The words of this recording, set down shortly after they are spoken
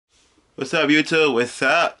What's up, YouTube? What's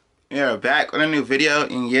up? Yeah, back with a new video,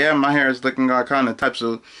 and yeah, my hair is looking all kind of types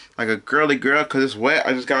of like a girly girl because it's wet.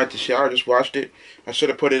 I just got out the shower, just washed it. I should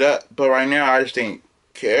have put it up, but right now I just didn't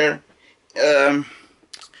care.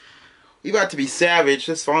 We about to be savage.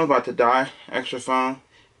 This phone's about to die. Extra phone.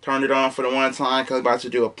 Turned it on for the one time because I'm about to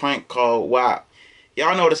do a prank called WAP.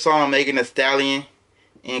 Y'all know the song Megan Thee Stallion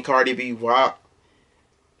and Cardi B WAP.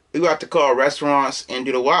 We about to call restaurants and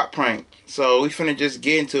do the WAP prank. So we finna just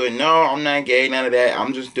get into it. No, I'm not gay, none of that.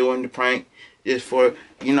 I'm just doing the prank just for,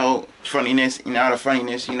 funniness, out of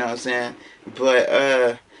funniness, you know what I'm saying?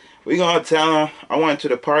 But we gonna tell them I want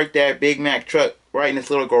to park that Big Mac truck right in this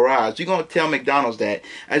little garage. We gonna tell McDonald's that.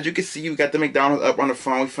 As you can see, we got the McDonald's up on the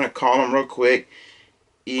phone. We finna call them real quick.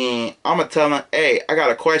 And I'm gonna tell them, hey, I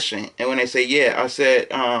got a question. And when they say yeah, I said,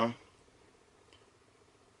 can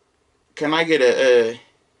I get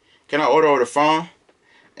can I order over the phone?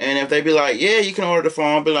 And if they be like, yeah, you can order the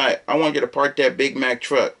phone, I'll be like, I want you to park that Big Mac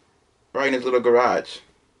truck right in this little garage.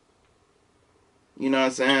 You know what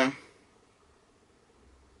I'm saying?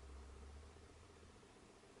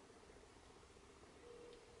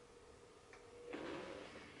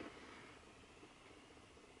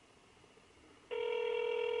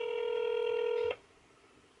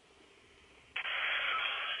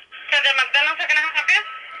 The McDonald's, how can I help you?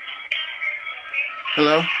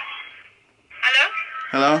 Hello? Hello?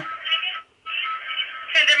 Hello? The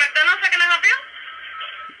McDonald's, how can I help you?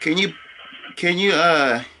 Can you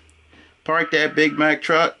park that Big Mac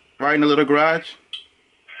truck right in the little garage?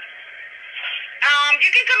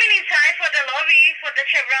 You can come in inside for the lobby for the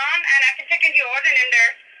Chevron, and I can take in your order in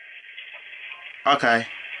there. Okay.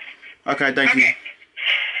 Okay, thank you.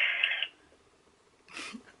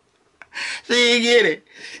 She didn't get it.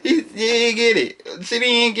 She didn't get it. She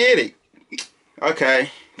didn't get it. Okay,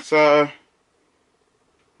 so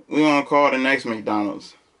we gonna call the next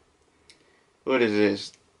McDonald's. What is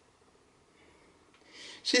this?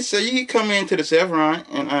 She said you can come into the Chevron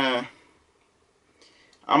and I'm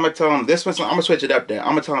gonna tell them this one. I'm gonna switch it up there. I'm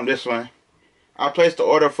gonna tell them this one. I placed the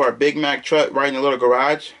order for a Big Mac truck right in the little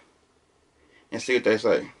garage and see what they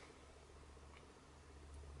say.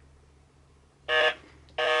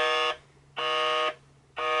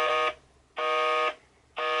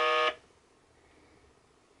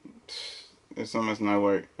 This one must not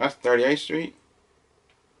work. That's 38th Street.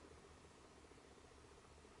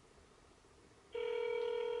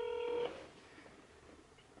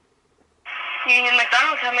 Union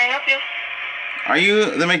McDonald's, how may I help you? Are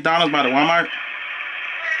you the McDonald's by the Walmart?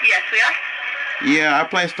 Yes, we are. Yeah, I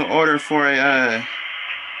placed the order for a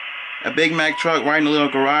Big Mac truck right in the little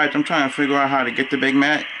garage. I'm trying to figure out how to get the Big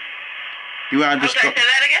Mac. Do I just Okay, go? say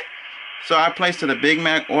that again? So I placed the Big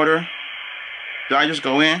Mac order. Do I just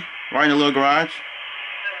go in right in the little garage?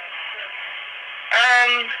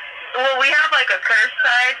 Well, we have like a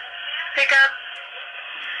curbside pickup,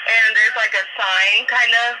 and there's like a sign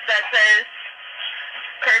kind of that says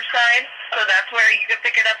curbside, so that's where you can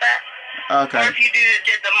pick it up at. Okay. Or if you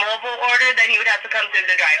did the mobile order, then you would have to come through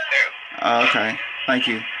the drive-thru. Okay. Thank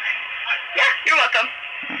you. Yeah, you're welcome.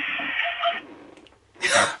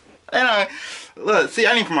 Look, see,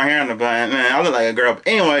 I need to put my hair in the bun, man. I look like a girl. But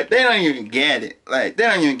anyway, they don't even get it. Like, they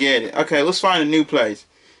don't even get it. Okay, let's find a new place.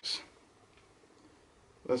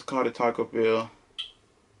 Let's call the Taco Bell.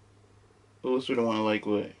 Let's do the one in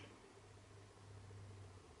Lakewood.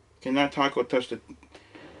 Can that taco touch the...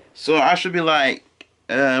 So I should be like,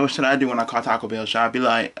 what should I do when I call Taco Bell? Should I be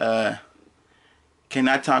like, can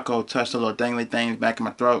that taco touch the little dangly things back in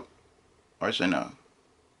my throat? Or should I no?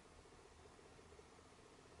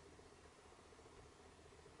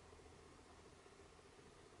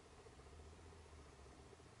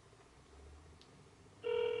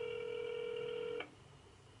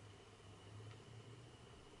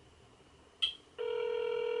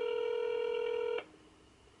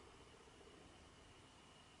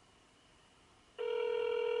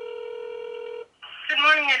 Good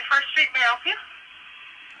morning at First Street. May I help you?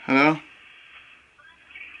 Hello?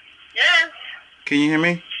 Yes. Can you hear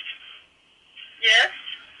me? Yes.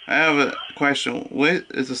 I have a question. What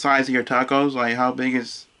is the size of your tacos? Like, how big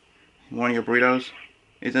is one of your burritos?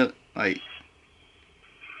 Is it like...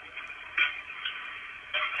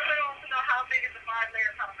 How big is the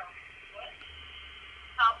 5-layer taco? What?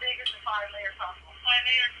 How big is the 5-layer taco?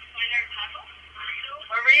 5-layer taco?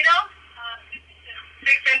 Burrito?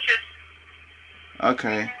 6 inches.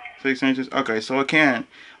 Okay. 6 inches? Okay, so it can.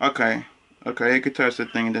 Okay. Okay, it could touch the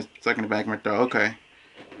thing and just stuck in the back of my throat. Okay.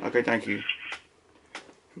 Okay, thank you.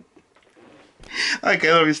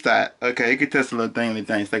 Okay, let me stop. Okay, it could touch the little thing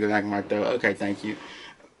stuck in the back of my throat. Okay, thank you.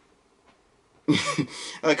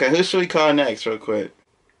 Okay, who should we call next real quick?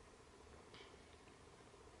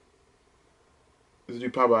 Let's do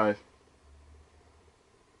Popeyes.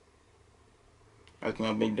 That's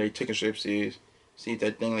how big their chicken strips is. See if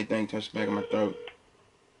that dingly thing touches the back of my throat.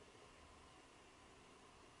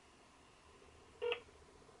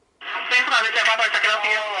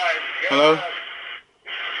 Hello?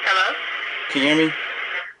 Hello? Can you hear me?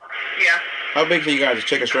 Yeah. How big are you guys'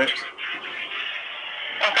 chicken strips?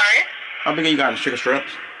 I'm sorry? How big are you guys' chicken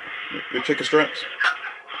strips? Your chicken strips?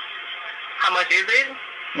 How much is it?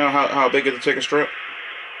 No, how big is the chicken strip?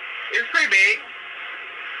 It's pretty big.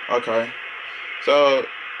 Okay. So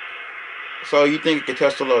you think it could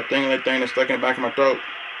touch the little thing that's stuck in the back of my throat?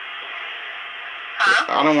 Huh?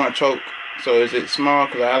 I don't want to choke. So is it small?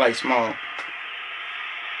 Because I like small.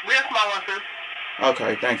 We have small ones too.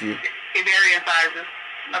 Okay, thank you. It varies in sizes.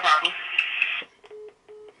 No problem.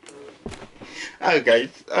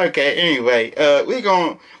 Okay. Anyway,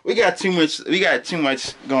 we got too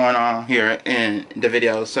much going on here in the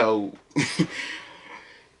video, so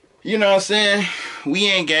you know what I'm saying? We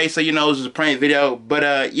ain't gay, so you know it's just a prank video.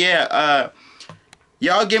 But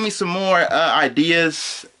y'all give me some more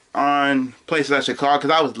ideas on places I should call, because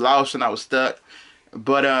I was lost and I was stuck.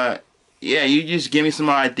 But yeah, you just give me some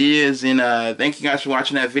more ideas, and thank you guys for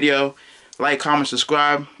watching that video. Like, comment,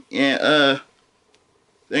 subscribe, and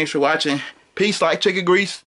thanks for watching. Peace like chicken grease.